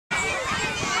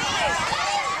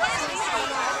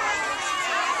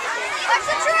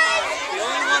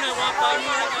Who's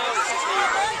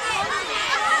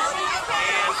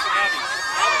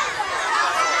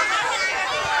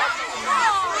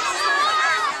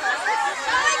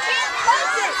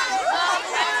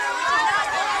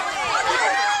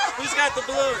got the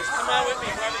balloons? Come on with me.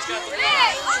 Whoever's got the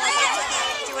balloons.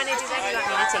 Do you want to do that? You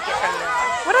want me to take it from you?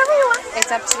 Whatever you want.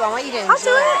 It's up to you. I want you to enjoy I'll do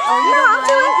it. Oh, yeah, I'll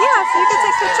do it. Yeah, so you can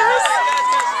take pictures.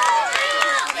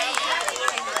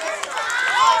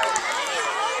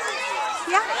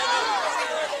 Yeah.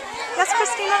 Yes,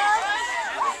 Christina.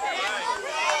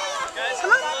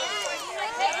 Come on.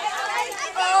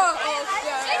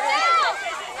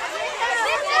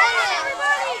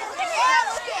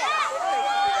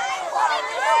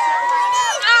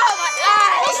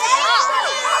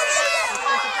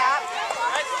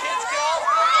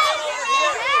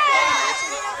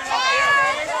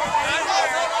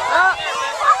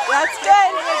 That's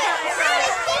good.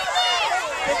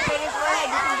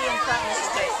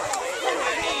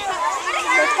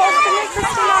 So close to me,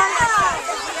 Christina.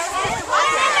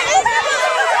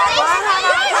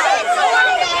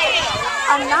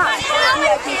 I'm not.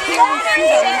 Yeah, if you can't see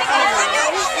them.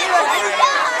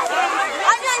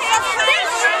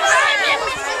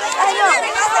 I know.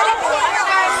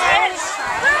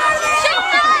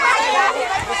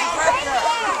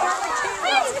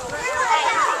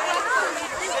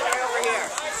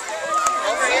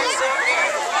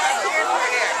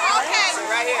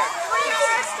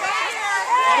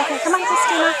 Okay, come on,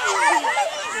 Christina.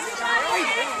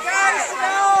 Guys,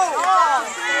 no!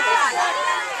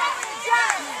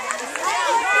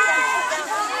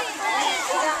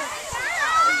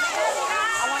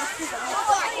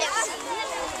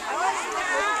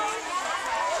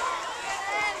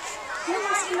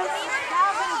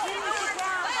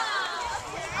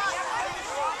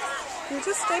 You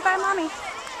just stay by mommy. You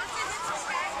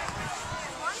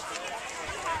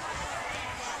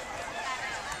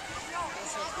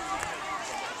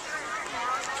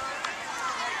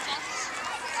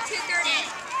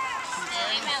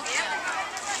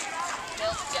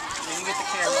can get the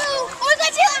camera going. Oh, is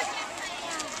that Taylor?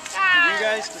 You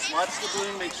guys just watch the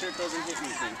balloon, make sure it doesn't hit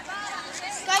anything.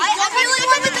 I'm the only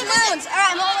one with the balloons. All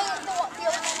right, I'm the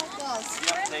only one with gloves.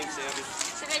 Yep, thanks, Abby.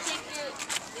 Should I take you?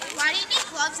 Why do you need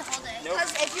gloves to hold it? Nope.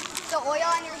 Because if you put the oil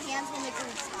on your hands will make it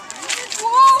slide.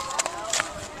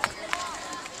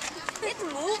 It's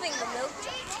moving the milk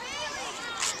jug.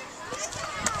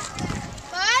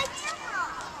 What?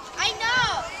 I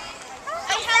know.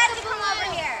 I had to come over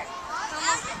here.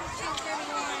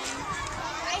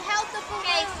 I held the balloon.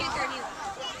 Okay, it's 2:31.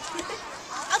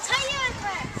 I'll tell you in a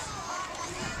minute.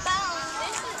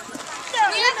 Can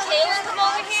we have Taylor come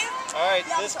over here? Alright,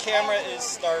 this camera is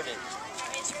started.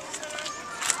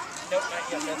 Nope, not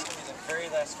yet. That's going to be the very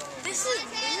last one. This is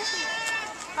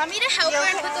want me to help her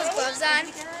and put those gloves on?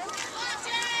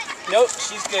 Nope,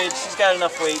 she's good. She's got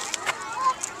enough weight.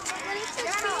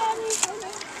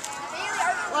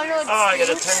 Oh, I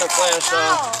gotta turn the flash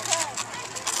off.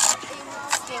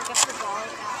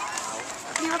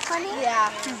 You have plenty? Yeah.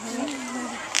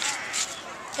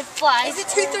 It flies. Is it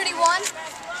 2:31?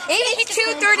 It's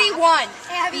 2:31.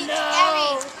 Abby, no.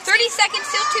 Abby. 30 seconds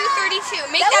till 2:32.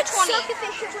 Make that 20. That would suck if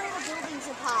they hit one of the buildings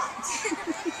of pops.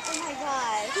 Oh my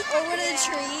god. Or one of the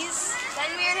trees.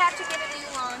 Then we would have to get a new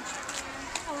launch.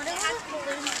 Oh, what it has to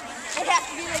balloon. It has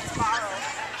to be like tomorrow.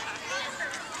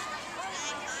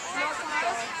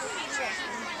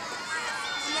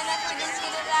 And then if we didn't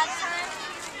get it that time,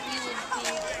 we would be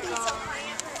gone.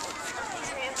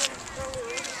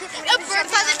 No, bird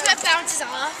feather clip bounces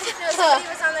off. No, somebody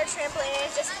was on their trampoline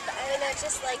and it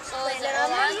just like landed on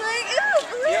them. Like,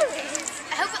 ooh, Yep.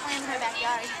 I hope it lands in my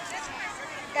backyard.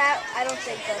 That, I don't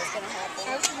think that's going to happen.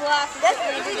 That's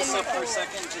Put this up for a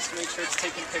second, just to make sure it's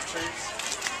taking pictures.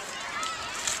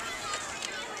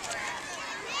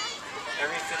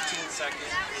 Every 15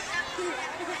 seconds.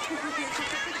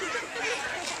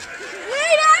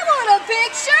 Wait, I want a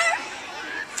picture!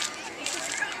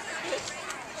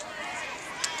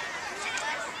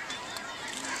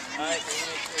 Alright, make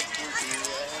sure it's working.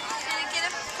 Can I get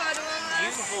a photo of You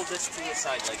us? can hold this to the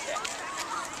side like that.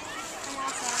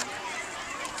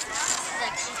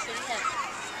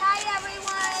 Hi,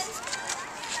 everyone!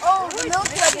 Oh, the milk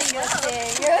jug is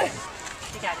missing.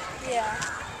 You got it. Yeah.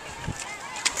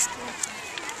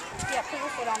 Yeah, put your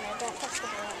foot on there. Don't touch the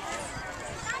balloon.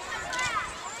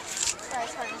 Sorry,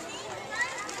 sorry.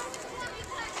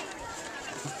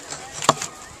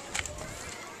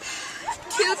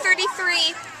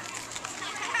 $2.33.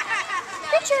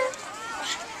 Picture.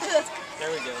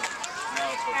 There we go. Now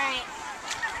it's working. Alright.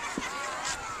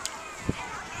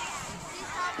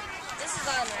 This is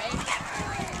on, right?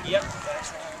 Yep,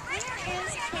 that's on.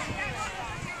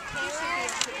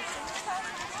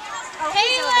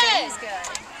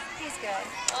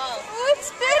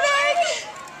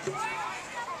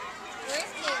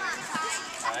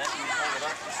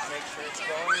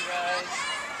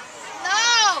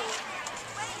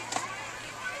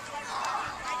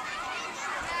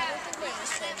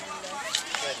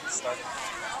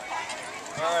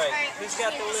 He's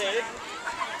got the lid.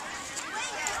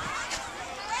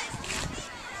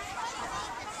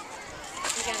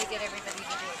 We gotta get everybody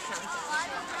to do a countdown.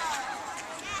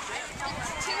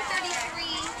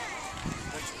 2:33.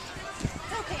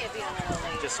 It's okay if you don't know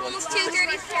late. Just one. Almost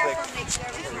 2:30. Careful, make sure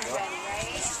everything's ready,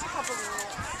 right? Just a couple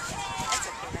minutes. That's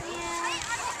okay, right?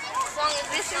 As long as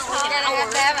this is We gotta hour.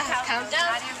 have a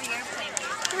countdown. Not every airplane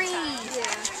needs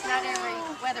that. 3. Not every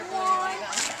weather balloon.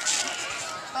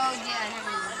 Oh yeah, I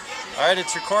never knew. All right,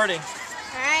 it's recording.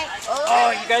 Alright.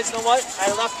 Oh, you guys know what?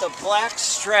 I left the black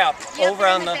strap over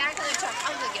on the. back of the truck.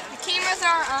 I'll go get them. The cameras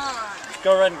are on.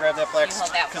 Go ahead and grab that black You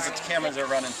hold that because for its me. cameras are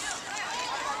running.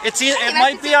 It that's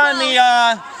might the be on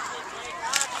signal.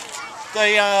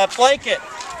 the blanket.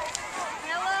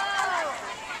 Hello.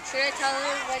 Should I tell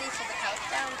everybody for the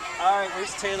countdown? All right,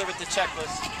 where's Taylor with the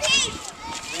checklist?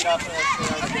 Read off the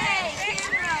Okay,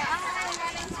 camera on,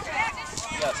 running script.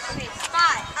 Yes. Okay,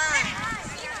 spot on.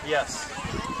 Yes.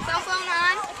 Cell phone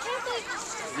on.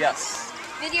 Yes.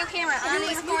 Video camera on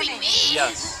and recording.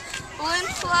 Yes. Balloon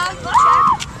plug,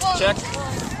 check.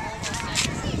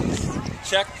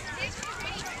 Check. Check.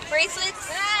 Bracelets,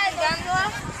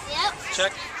 gondola. Yep.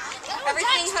 Check.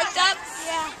 Everything hooked up.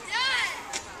 Yeah.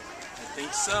 I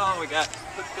think so. We got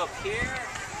hook up here.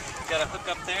 We got a hook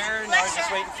up there. Now we're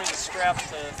just waiting for the strap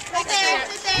to. Right there.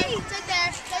 Right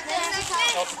there.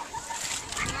 Oh,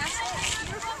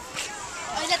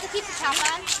 Oh, is that to keep the top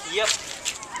on? yep.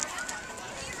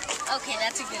 Okay,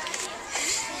 that's a good idea.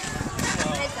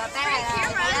 It's a bad idea.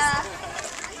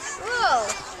 Whoa.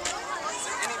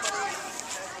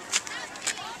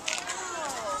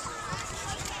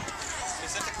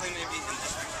 Specifically, maybe.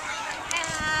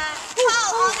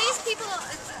 All these people.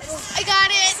 I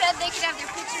got it. Said they could have their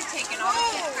picture taken, all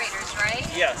the fifth graders, right?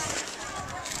 Yes.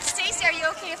 Stacy, are you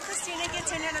okay if Christina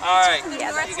gets in a picture? All right. with You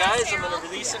North guys, Side I'm Carol? gonna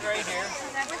release it right here.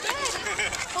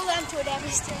 Hold on to it, Abby.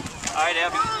 Still. All right,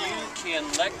 Abby, you can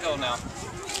let go now.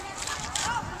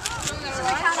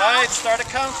 All right, start a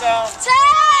countdown. 10,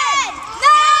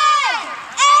 9,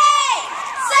 8,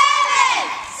 7,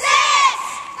 6,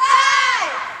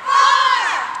 5,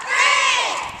 4,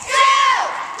 3, 2,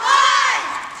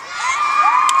 1.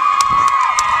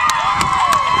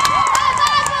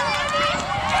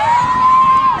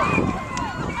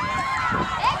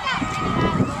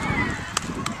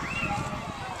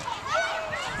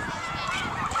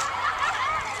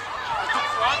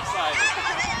 Lopsided.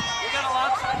 We got a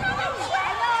lopsided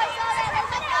balloon.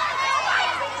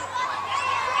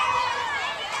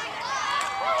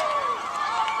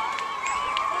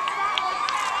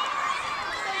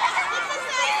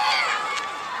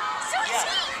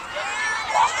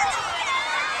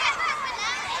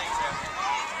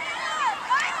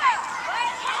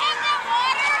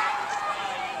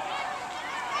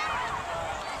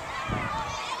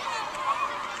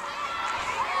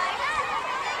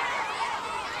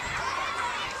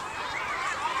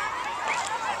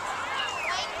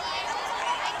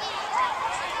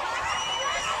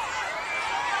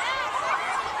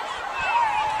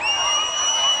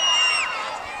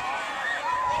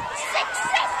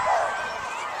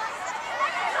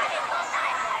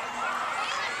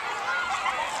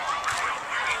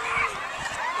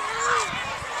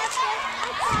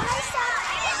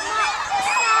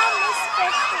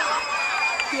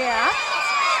 Yeah.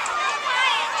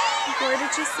 Where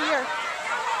did you see her?